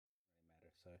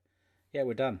Yeah,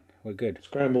 we're done. We're good.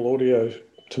 Scramble audio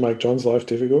to make John's life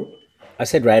difficult. I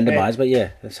said randomized, but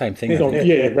yeah, the same thing, I think.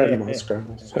 Yeah, randomised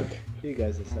scramble. Same thing. You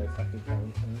guys are so fucking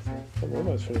funny, honestly. I've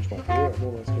almost finished my beer. I'm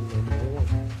almost getting another one.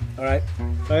 All right. All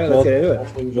right, let's Well, get into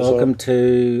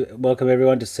it. Waffling welcome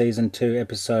everyone to season 2,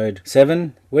 episode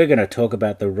 7. We're going to talk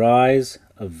about the rise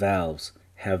of valves.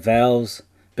 How valves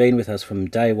been with us from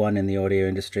day one in the audio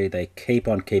industry. They keep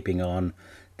on keeping on.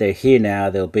 They're here now.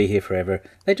 They'll be here forever.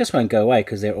 They just won't go away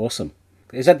because they're awesome.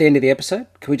 Is that the end of the episode?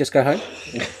 Can we just go home?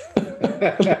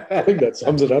 I think that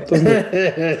sums it up, doesn't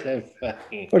it?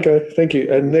 Okay, thank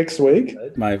you. And next week,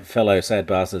 My fellow sad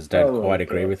bastards don't quite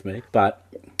agree with me. But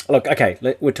look, okay,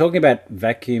 we're talking about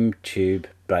vacuum tube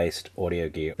based audio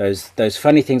gear. Those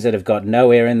funny things that have got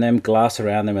no air in them, glass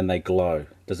around them, and they glow.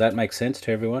 Does that make sense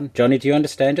to everyone? Johnny, do you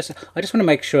understand? I just want to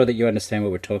make sure that you understand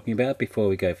what we're talking about before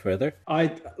we go further.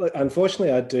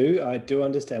 Unfortunately, I do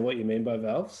understand what you mean by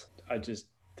valves. I just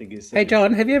think it's. Hey,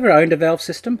 John, have you ever owned a valve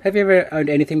system? Have you ever owned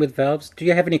anything with valves? Do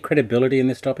you have any credibility in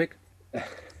this topic?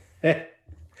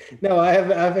 No,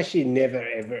 I've actually never,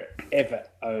 ever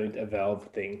owned a valve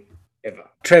thing ever.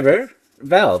 Trevor,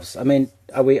 valves. I mean,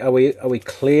 are we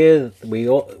clear? We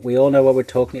all know what we're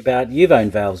talking about. You've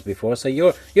owned valves before, so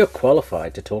you're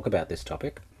qualified to talk about this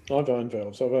topic. I've owned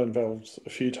valves. I've owned valves a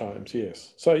few times,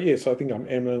 yes. So, yes, I think I'm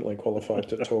eminently qualified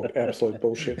to talk absolute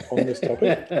bullshit on this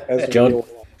topic. As John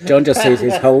just sees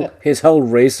his whole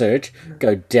research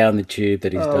go down the tube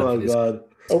that he's done. Oh my god!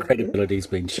 His credibility's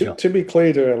been shot. To be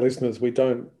clear to our listeners, we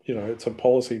don't, it's a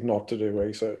policy not to do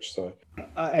research, so...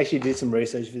 I actually did some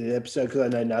research for the episode because I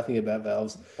know nothing about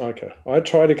valves. Okay. I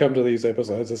try to come to these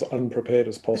episodes as unprepared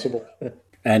as possible.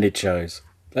 And it shows.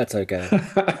 That's okay.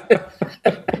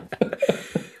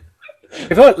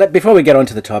 Before we get on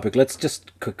to the topic, let's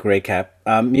just quick recap.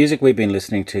 Music we've been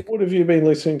listening to. What have you been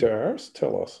listening to, Aris?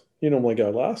 Tell us. You normally go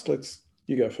last.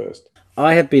 You go first.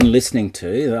 I have been listening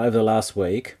to, over the last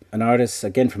week, an artist,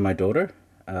 again from my daughter,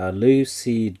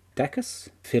 Lucy Dacus,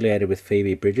 affiliated with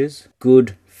Phoebe Bridgers.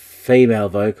 Good female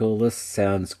vocal. This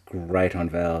sounds great on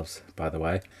valves, by the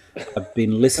way. I've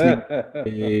been listening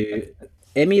to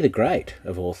Emmy the Great,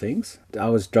 of all things. I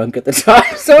was drunk at the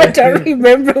time, so I don't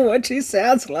remember what she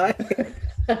sounds like.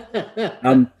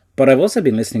 But I've also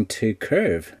been listening to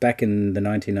Curve, back in the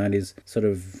 1990s, sort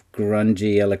of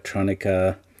grungy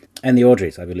electronica, and the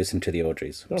Audreys. I've been listening to the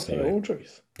Audreys. Not the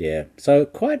Audreys. Yeah, so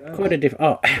quite a different...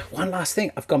 Oh, one last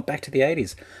thing. I've gone back to the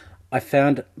 80s. I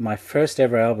found my first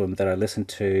ever album that I listened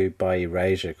to by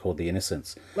Erasure called The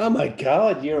Innocents. Oh my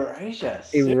god, Erasure.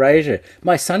 Erasure.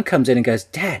 My son comes in and goes,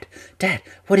 Dad,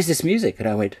 what is this music? And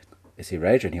I went, it's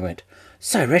Erasure. And he went,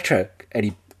 so retro. And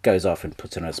he goes off and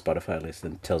puts it on a Spotify list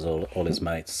and tells all his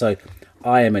mates. So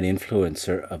I am an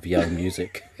influencer of young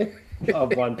music.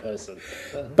 Of one person.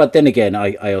 But then again,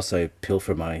 I also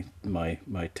pilfer my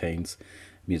teens'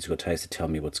 musical taste to tell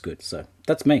me what's good. So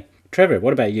that's me. Trevor,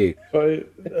 what about you? So,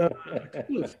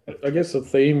 I guess the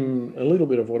theme, a little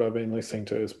bit of what I've been listening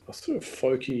to is a sort of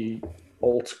folky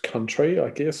alt country, I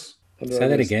guess. Say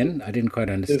that again. I didn't quite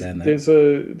understand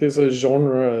that. There's a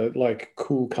genre like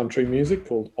cool country music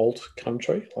called alt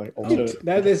country, like alternate.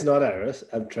 No, there's not, Aris.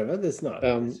 Trevor, there's not.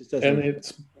 And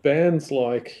it's bands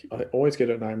like, I always get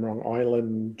a name wrong,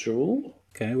 Island Jewel.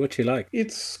 Okay, what you like?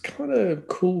 It's kind of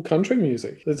cool country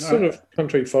music. It's sort of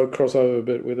country folk crossover,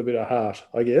 but with a bit of heart,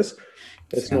 I guess.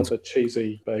 It's not the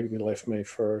cheesy "Baby left me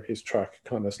for his truck"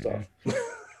 kind of stuff.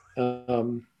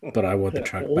 But I want the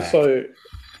truck also,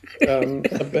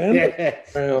 a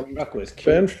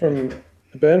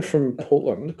band from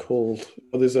Portland called.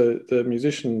 Well, the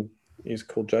musician is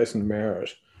called Jason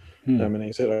Merritt. And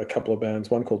he's had a couple of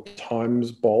bands, one called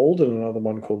Times Bold and another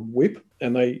one called Whip.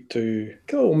 And they do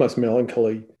almost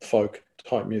melancholy folk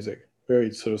type music.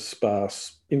 Very sort of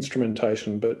sparse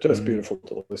instrumentation, but just beautiful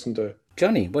to listen to.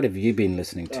 Johnny, what have you been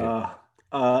listening to?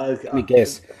 Let me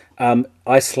guess.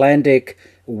 Icelandic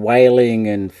wailing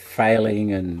and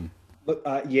failing and... Look,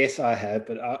 yes, I have,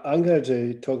 but I'm going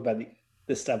to talk about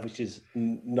the stuff which is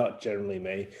not generally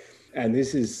me. And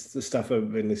this is the stuff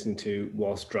I've been listening to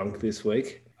whilst drunk this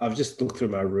week. I've just looked through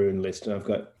my Rune list and I've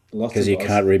got lots of... Because you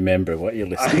can't remember what you're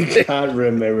listening to. I can't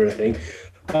remember anything.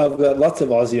 I've got lots of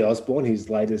Ozzy Osbourne, his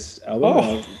latest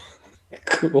album. Oh,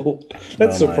 cool.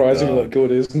 That's surprisingly good,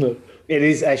 isn't it? It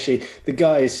is actually. The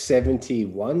guy is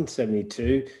 71,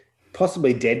 72,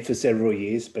 possibly dead for several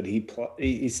years, but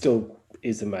he still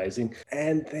is amazing.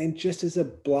 And then just as a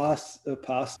blast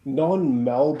past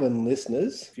non-Melbourne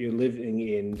listeners, if you're living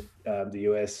in the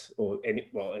US or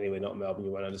anywhere not Melbourne,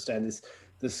 you won't understand this,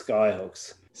 the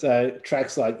Skyhooks. So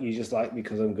tracks like You Just Like Me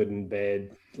Because I'm Good in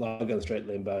Bed, Like on Straight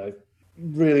Limbo,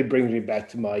 really brings me back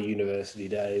to my university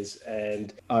days,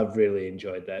 and I've really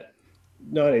enjoyed that.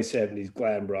 1970s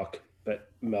glam rock, but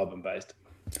Melbourne based.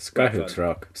 Skyhooks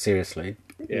rock, seriously.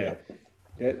 Yeah.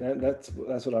 That's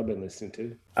what I've been listening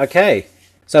to. Okay,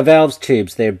 so valves,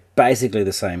 tubes, they're basically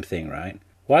the same thing, right?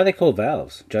 Why are they called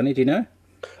valves? Johnny, do you know?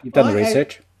 You've done the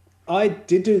research? I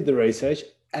did do the research,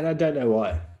 and I don't know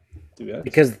why, to be honest.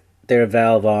 Because they're a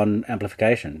valve on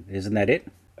amplification. Isn't that it?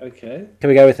 Okay. Can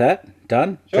we go with that?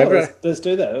 Done? Sure, let's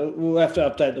do that. We'll have to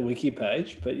update the wiki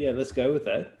page, but yeah, let's go with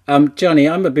that. Johnny,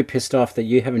 I'm a bit pissed off that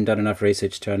you haven't done enough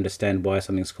research to understand why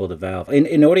something's called a valve.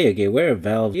 In audio gear, where are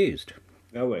valves used?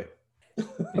 Nowhere.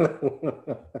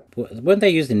 Weren't they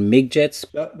used in MiG jets?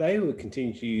 They were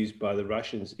continued to use by the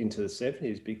Russians into the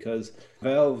 70s because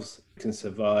valves can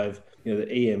survive,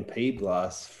 the EMP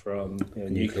blasts from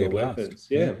nuclear weapons.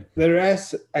 Yeah. There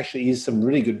actually is some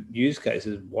really good use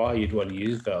cases why you'd want to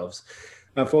use valves.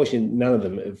 Unfortunately, none of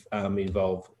them have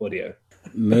involve audio.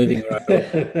 Moving right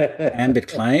on. Ambit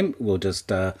claim will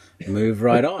just move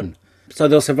right on. So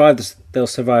they'll survive this. They'll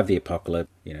survive the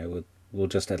apocalypse. We'll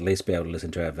just at least be able to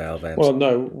listen to our valve amps. Well,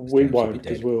 no, we won't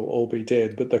because we'll all be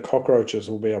dead, but the cockroaches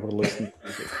will be able to listen.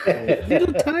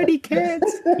 Little tiny cats.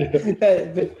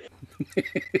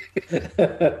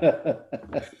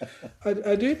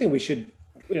 I do think we should,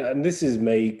 and this is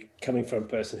me coming from a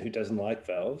person who doesn't like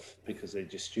valves because they're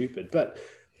just stupid, but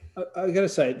I got to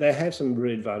say, they have some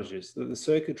real advantages. The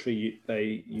circuitry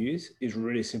they use is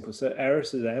really simple. So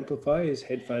Aris's amplifier, his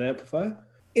headphone amplifier,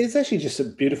 it's actually just a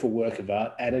beautiful work of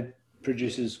art, and it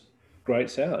produces great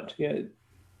sound.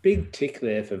 Big tick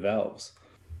there for valves.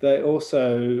 They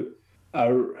also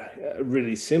are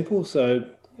really simple. So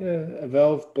a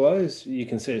valve blows, you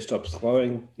can see it stops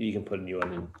flowing. You can put a new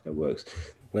one in. It works.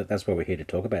 Well, that's what we're here to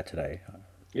talk about today.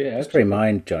 Yeah, just to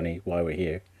remind Johnny why we're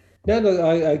here. No,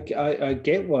 I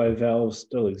get why valves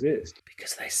still exist.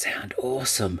 Because they sound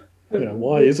awesome.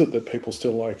 Why is it that people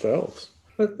still like valves?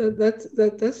 But that's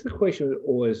the question that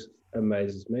always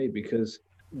amazes me, because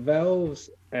valves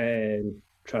and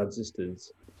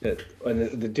transistors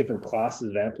and the different classes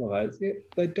of amplifiers,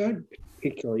 they don't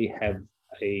particularly have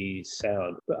a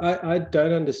sound. But I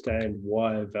don't understand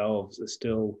why valves are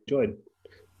still enjoyed.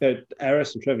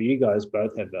 Aris and Trevor, you guys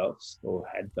both have valves, or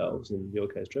had valves in your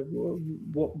case, Trevor.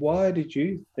 Why did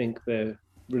you think they're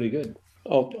really good?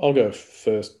 I'll go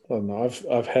first. I don't know.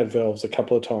 I've had valves a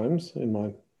couple of times in my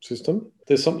system.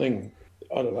 There's something,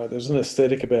 I don't know, there's an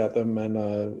aesthetic about them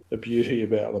and a beauty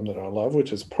about them that I love, which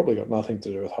has probably got nothing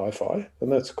to do with hi-fi,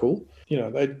 and that's cool.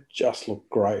 They just look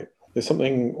great. There's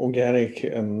something organic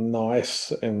and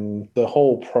nice, and the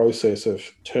whole process of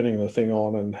turning the thing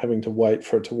on and having to wait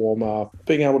for it to warm up,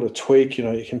 being able to tweak,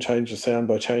 you can change the sound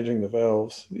by changing the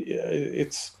valves. Yeah,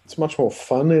 it's much more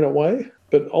fun in a way,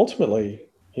 but ultimately,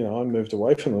 I moved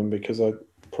away from them because I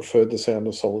preferred the sound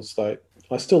of solid state.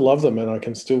 I still love them, and I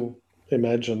can still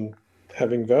imagine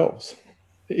having valves,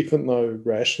 even though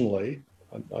rationally,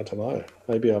 I don't know,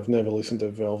 maybe I've never listened to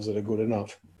valves that are good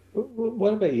enough.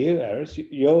 What about you, Aris?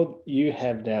 You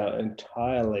have now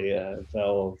entirely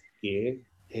valve gear,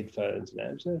 headphones and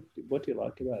amps. What do you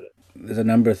like about it? There's a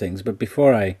number of things, but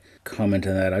before I comment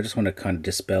on that, I just want to kind of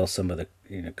dispel some of the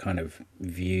kind of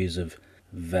views of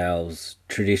valves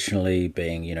traditionally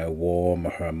being warm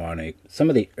or harmonic. Some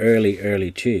of the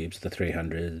early tubes, the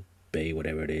 300B,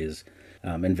 whatever it is,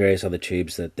 and various other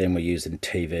tubes that then were used in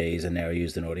TVs and now are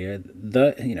used in audio.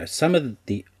 Some of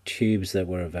the tubes that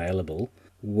were available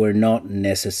were not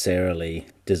necessarily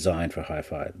designed for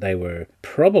hi-fi. They were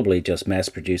probably just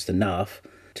mass-produced enough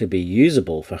to be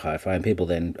usable for hi-fi, and people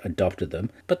then adopted them,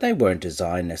 but they weren't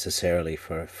designed necessarily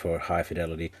for high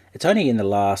fidelity. It's only in the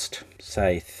last,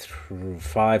 say,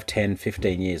 5, 10,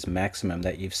 15 years maximum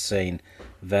that you've seen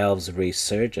valves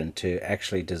resurgent to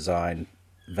actually design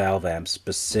valve amps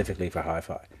specifically for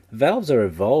hi-fi. Valves are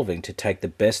evolving to take the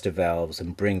best of valves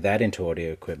and bring that into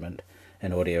audio equipment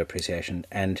and audio appreciation,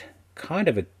 and kind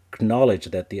of acknowledge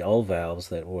that the old valves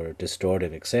that were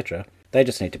distortive, etc., they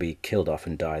just need to be killed off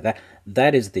and die.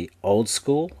 That is the old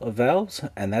school of valves,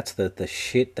 and that's the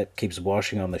shit that keeps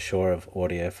washing on the shore of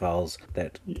audiophiles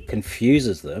that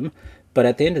confuses them. But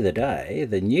at the end of the day,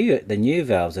 the new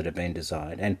valves that have been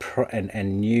designed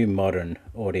and new modern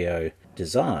audio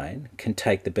design can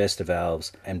take the best of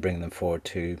valves and bring them forward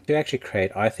to actually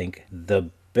create, I think, the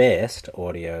best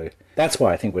audio. That's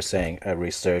why I think we're seeing a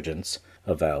resurgence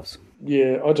of valves.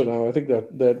 Yeah, I don't know. I think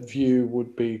that view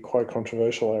would be quite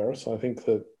controversial, Aris. I think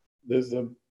that there's a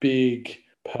big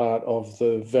part of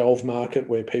the valve market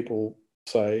where people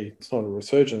say it's not a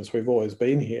resurgence. We've always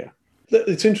been here.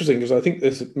 It's interesting because I think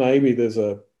there's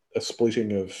a a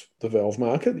splitting of the valve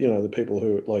market. The people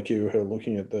who like you who are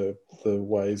looking at the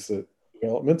ways that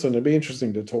developments, and it'd be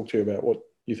interesting to talk to you about what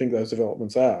you think those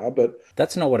developments are. But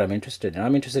That's not what I'm interested in.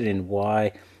 I'm interested in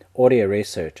why Audio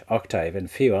Research, Octave, and a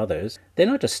few others, they're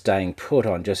not just staying put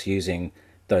on just using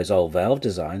those old valve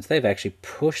designs. They've actually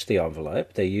pushed the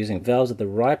envelope. They're using valves at the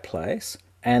right place,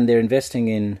 and they're investing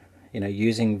in,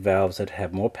 using valves that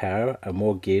have more power, are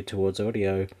more geared towards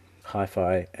audio,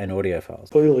 hi-fi, and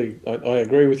audiophiles. clearly, I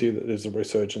agree with you that there's a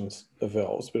resurgence of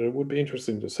valves, but it would be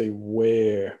interesting to see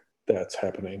where that's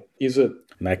happening. Is it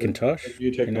Macintosh,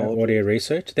 new technology? Audio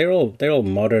Research, they're all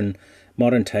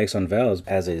modern takes on valves,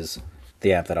 as is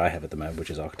the amp that I have at the moment, which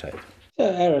is Octave.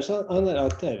 So, Harris, on that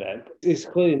Octave amp, it's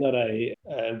clearly not a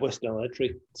Western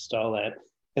Electric style amp.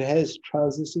 It has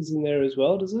transistors in there as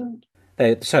well, doesn't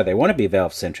it? They want to be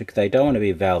valve centric. They don't want to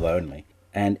be valve only.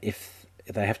 And if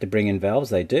they have to bring in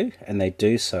valves, they do, and they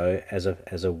do so as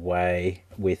a way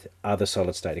with other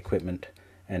solid state equipment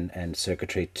and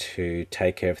circuitry to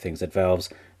take care of things that valves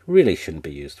really shouldn't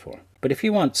be used for. But if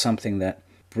you want something that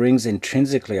brings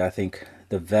intrinsically, I think,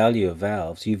 the value of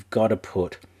valves, you've got to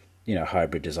put,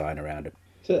 hybrid design around it.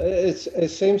 So it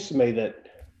seems to me that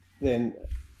then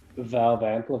valve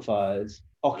amplifiers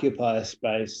occupy a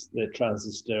space that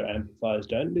transistor amplifiers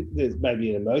don't. There's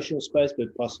maybe an emotional space,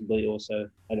 but possibly also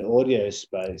an audio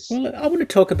space. Well, I want to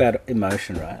talk about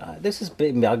emotion, right? This has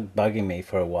been bugging me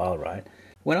for a while, right?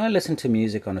 When I listen to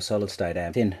music on a solid state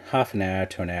amp, in half an hour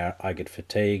to an hour, I get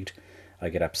fatigued, I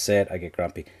get upset, I get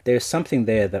grumpy. There's something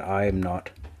there that I am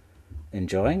not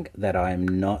enjoying,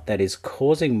 that is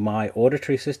causing my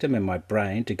auditory system and my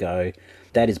brain to go,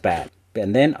 that is bad.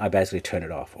 And then I basically turn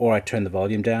it off, or I turn the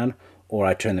volume down, or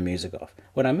I turn the music off.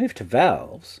 When I move to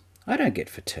valves, I don't get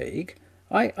fatigue.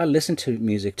 I listen to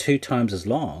music 2 times as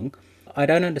long. I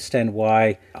don't understand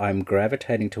why I'm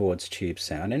gravitating towards tube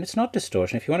sound, and it's not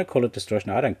distortion. If you want to call it distortion,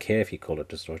 I don't care if you call it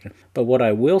distortion. But what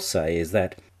I will say is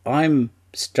that I'm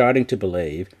starting to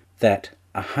believe that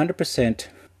 100%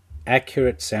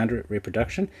 accurate sound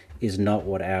reproduction is not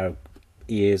what our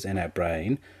ears and our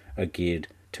brain are geared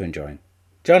to enjoying.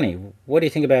 Johnny, what do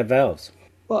you think about valves?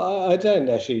 Well, I don't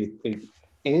actually think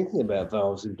anything about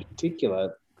valves in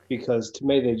particular, because to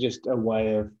me they're just a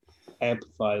way of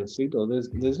amplifying signal.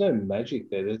 There's no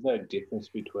magic there. There's no difference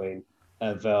between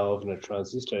a valve and a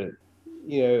transistor.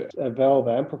 A valve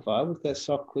amplifier with that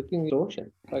soft clipping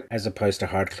distortion. As opposed to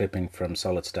hard clipping from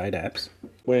solid state amps.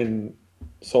 When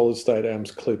solid state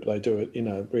amps clip, they do it in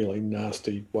a really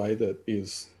nasty way that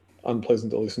is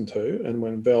unpleasant to listen to. And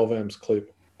when valve amps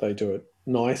clip, they do it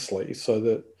nicely, so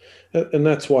that, and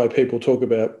that's why people talk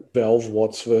about valve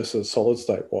watts versus solid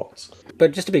state watts.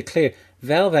 But just to be clear,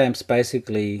 valve amps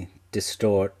basically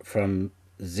distort from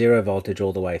 0 voltage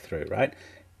all the way through, right?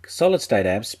 Solid state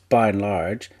amps, by and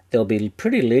large, they'll be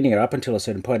pretty linear up until a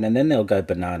certain point, and then they'll go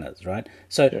bananas, right?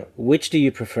 So Which do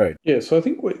you prefer? Yeah, so I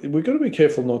think we've got to be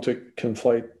careful not to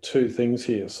conflate two things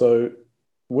here. So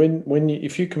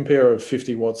if you compare a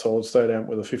 50 watt solid state amp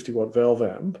with a 50 watt valve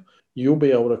amp, you'll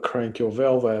be able to crank your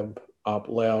valve amp up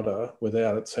louder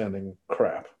without it sounding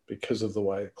crap because of the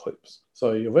way it clips.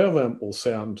 So your valve amp will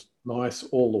sound nice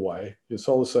all the way. Your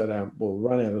solid state amp will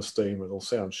run out of steam. It'll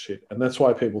sound shit. And that's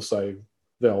why people say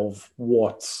valve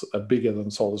watts are bigger than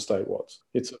solid state watts.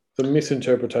 It's the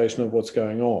misinterpretation of what's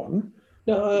going on.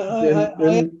 No,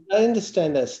 I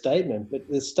understand that statement, but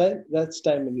that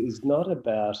statement is not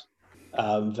about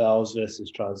valves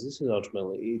versus transistors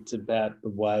ultimately. It's about the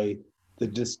way the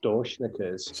distortion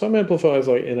occurs. Some amplifiers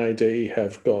like NAD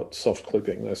have got soft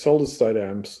clipping. They're solid state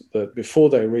amps that before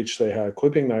they reach their hard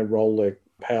clipping, they roll their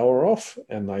power off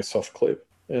and they soft clip.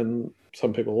 And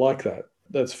some people like that.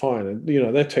 That's fine.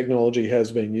 And, that technology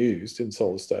has been used in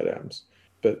solid state amps.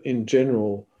 But in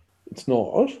general, it's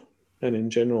not. And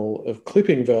in general, a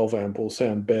clipping valve amp will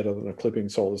sound better than a clipping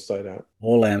solid state amp.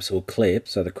 All amps will clip.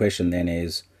 So the question then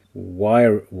is, why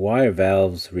are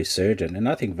valves resurgent? And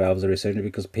I think valves are resurgent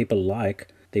because people like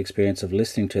the experience of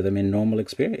listening to them in normal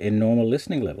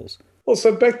listening levels. Well,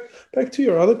 so back to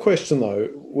your other question though,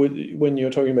 when you're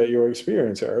talking about your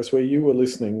experience, Harris, where you were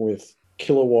listening with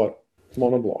kilowatt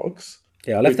monoblocks.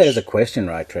 Yeah, I left that as a question,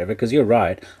 right, Trevor? Because you're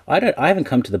right. I haven't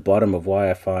come to the bottom of why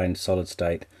I find solid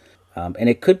state. And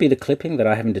it could be the clipping that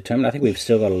I haven't determined. I think we've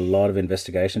still got a lot of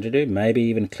investigation to do. Maybe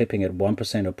even clipping at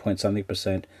 1% or point something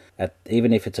percent,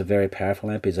 even if it's a very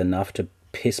powerful amp, is enough to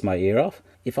piss my ear off.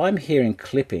 If I'm hearing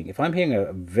clipping, if I'm hearing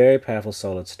a very powerful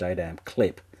solid state amp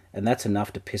clip, and that's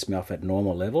enough to piss me off at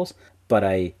normal levels, but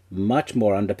a much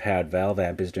more underpowered valve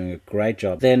amp is doing a great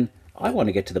job, then I want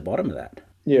to get to the bottom of that.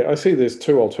 Yeah, I see there's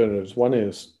two alternatives. One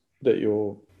is that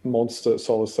your monster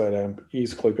solid state amp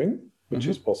is clipping, which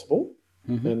is possible.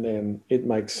 and then it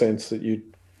makes sense that you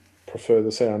prefer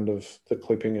the sound of the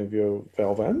clipping of your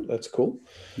valve amp. That's cool.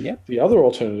 Yep. The other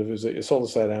alternative is that your solid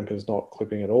state amp is not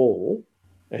clipping at all,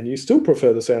 and you still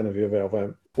prefer the sound of your valve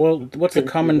amp. Well, what's the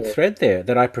common thread there?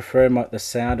 That I prefer the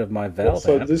sound of my valve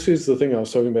So amp. this is the thing I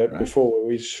was talking about before, where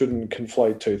we shouldn't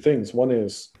conflate two things. One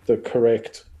is the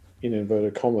correct, in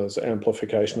inverted commas,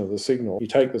 amplification of the signal. You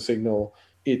take the signal,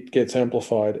 it gets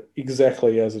amplified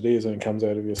exactly as it is and comes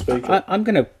out of your speaker. I'm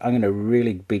gonna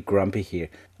really be grumpy here.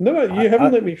 No, you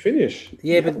haven't let me finish.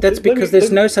 Yeah, but that's because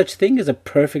there's no such thing as a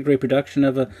perfect reproduction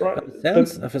of a sound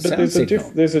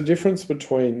signal. There's a difference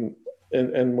between,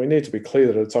 and we need to be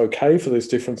clear that it's okay for this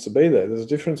difference to be there. There's a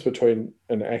difference between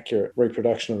an accurate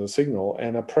reproduction of the signal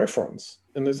and a preference.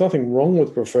 And there's nothing wrong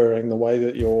with preferring the way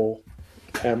that your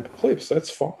amp clips.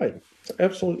 That's fine. It's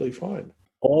absolutely fine.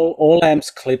 All amps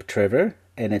clip, Trevor,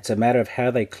 and it's a matter of how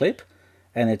they clip,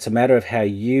 and it's a matter of how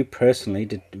you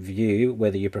personally view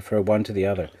whether you prefer one to the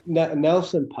other.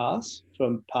 Nelson Pass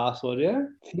from Pass Audio,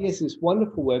 he has this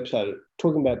wonderful website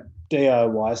talking about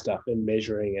DIY stuff and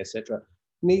measuring, etc.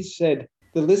 And he said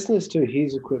the listeners to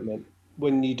his equipment,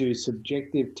 when you do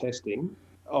subjective testing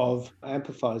of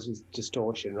amplifiers with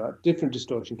distortion, right, different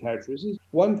distortion characteristics,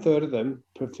 1/3 of them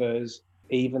prefers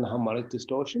even harmonic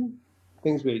distortion,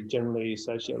 things we generally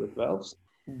associate with valves.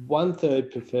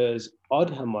 1/3 prefers odd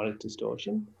harmonic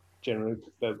distortion, generally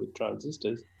preferred with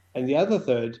transistors, and the other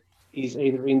third is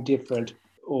either indifferent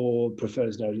or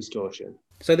prefers no distortion.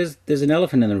 So there's an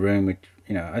elephant in the room, which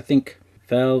I think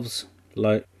valves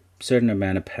like certain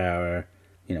amount of power,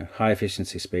 high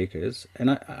efficiency speakers,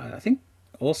 and I think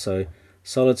also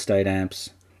solid state amps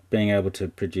being able to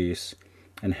produce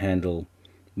and handle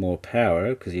more power,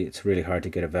 because it's really hard to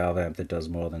get a valve amp that does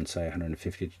more than say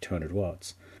 150 to 200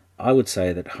 watts. I would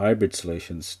say that hybrid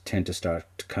solutions tend to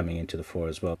start coming into the fore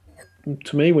as well.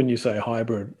 To me, when you say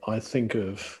hybrid, I think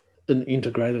of an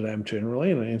integrated amp generally,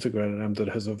 and an integrated amp that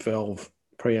has a valve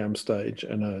preamp stage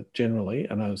and generally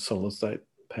a solid state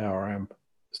power amp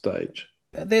stage.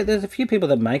 There's a few people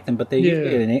that make them, but they're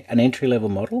usually an entry level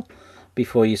model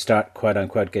before you start quote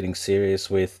unquote getting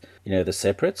serious with the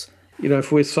separates.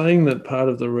 If we're saying that part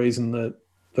of the reason that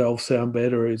valves sound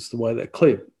better is the way they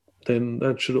clip, then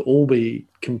that should all be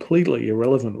completely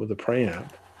irrelevant with a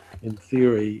preamp. In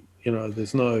theory,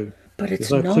 there's no. But it's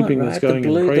no not, clipping right? that's going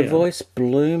in the The preamp. voice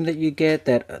bloom that you get,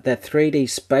 that 3D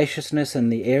spaciousness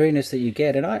and the airiness that you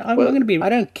get, and I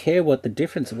don't care what the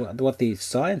difference, what the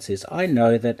science is. I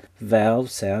know that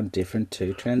valves sound different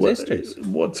to transistors.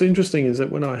 What's interesting is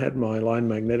that when I had my line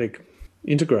magnetic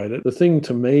integrated, the thing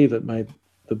to me that made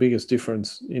the biggest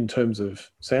difference in terms of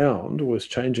sound was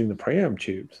changing the preamp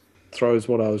tubes. Throws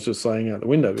what I was just saying out the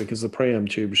window, because the preamp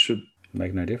tubes should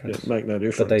make no difference. Make no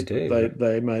difference. But they do.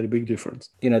 They made a big difference.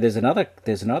 There's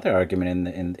another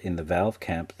argument in the valve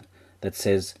camp that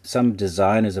says some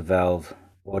designers of valve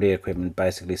audio equipment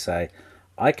basically say,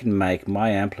 I can make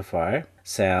my amplifier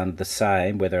sound the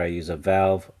same whether I use a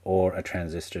valve or a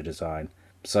transistor design.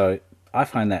 So I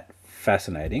find that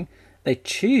fascinating. They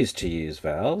choose to use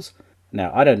valves.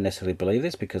 Now, I don't necessarily believe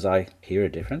this because I hear a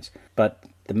difference, but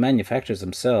the manufacturers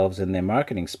themselves in their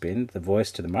marketing spin, the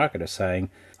voice to the market, are saying,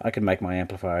 I can make my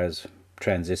amplifiers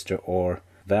transistor or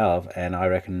valve, and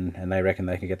they reckon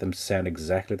they can get them to sound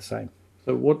exactly the same.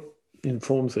 So what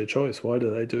informs their choice? Why do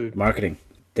they do marketing?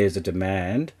 There's a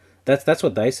demand. That's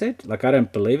what they said. Like, I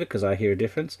don't believe it because I hear a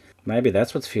difference. Maybe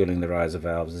that's what's fueling the rise of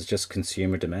valves, is just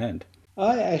consumer demand.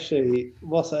 I actually,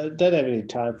 whilst I don't have any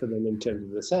time for them in terms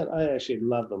of the sound, I actually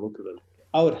love the look of them.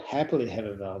 I would happily have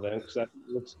a valve amp because that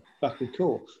looks fucking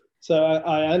cool. So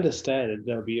I understand that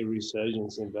there'll be a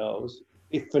resurgence in valves.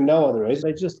 If for no other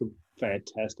reason, they just look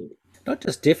fantastic. Not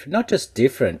just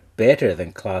different, better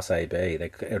than Class AB,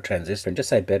 or transistor. Just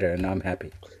say better and I'm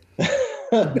happy.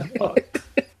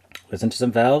 Listen to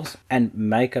some valves and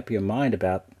make up your mind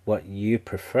about what you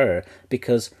prefer,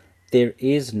 because there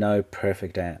is no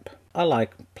perfect amp. I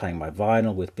like playing my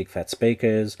vinyl with big fat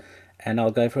speakers, and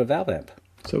I'll go for a valve amp.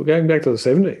 So we're going back to the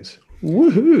 70s.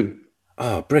 Woohoo!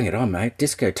 Oh, bring it on, mate.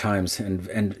 Disco times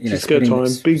and disco time,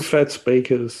 big fat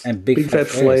speakers and big fat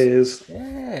flares.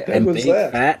 Yeah, and big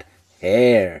fat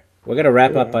hair. We're going to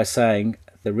wrap up by saying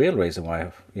the real reason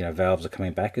why valves are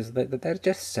coming back is that they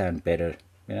just sound better.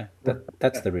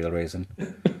 That's the real reason.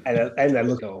 and they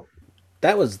look cool.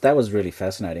 That was really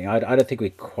fascinating. I don't think we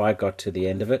quite got to the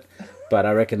end of it, but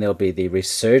I reckon there'll be the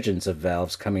resurgence of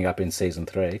valves coming up in season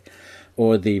 3,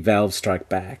 or the valve strike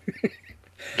back.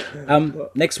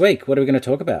 Next week, what are we going to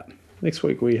talk about? Next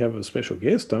week we have a special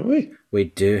guest, don't we? We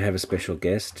do have a special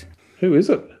guest. Who is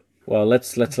it? Well,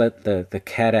 let's let the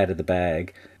cat out of the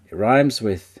bag. It rhymes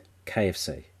with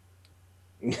KFC.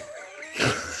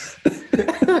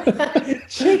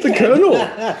 The Colonel.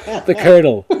 The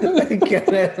Colonel.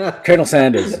 Colonel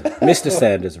Sanders. Mr.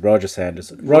 Sanders. Roger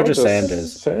Sanders. Roger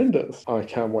Sanders. Sanders. I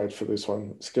can't wait for this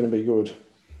one. It's going to be good.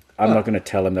 I'm not going to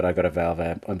tell him that I got a Valve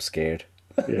amp. I'm scared.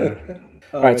 Yeah.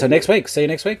 All right, so next week. See you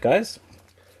next week, guys.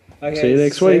 Okay, See you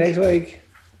next week. next week.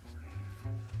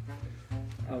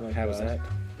 Oh my How was that?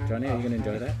 Johnny, are you going to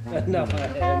enjoy that? No,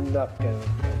 I am not going to.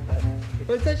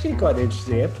 But it's actually quite an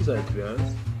interesting episode, to be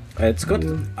honest. It's got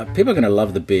people are going to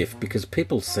love the Biff because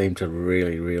people seem to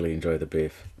really, really enjoy the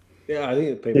Biff. Yeah, I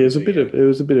think people. Yeah, it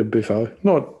was a bit of biffo.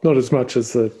 Not as much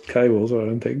as the cables, I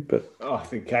don't think, but Oh,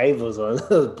 the cables on. That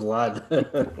was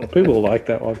blood. people like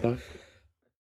that one though.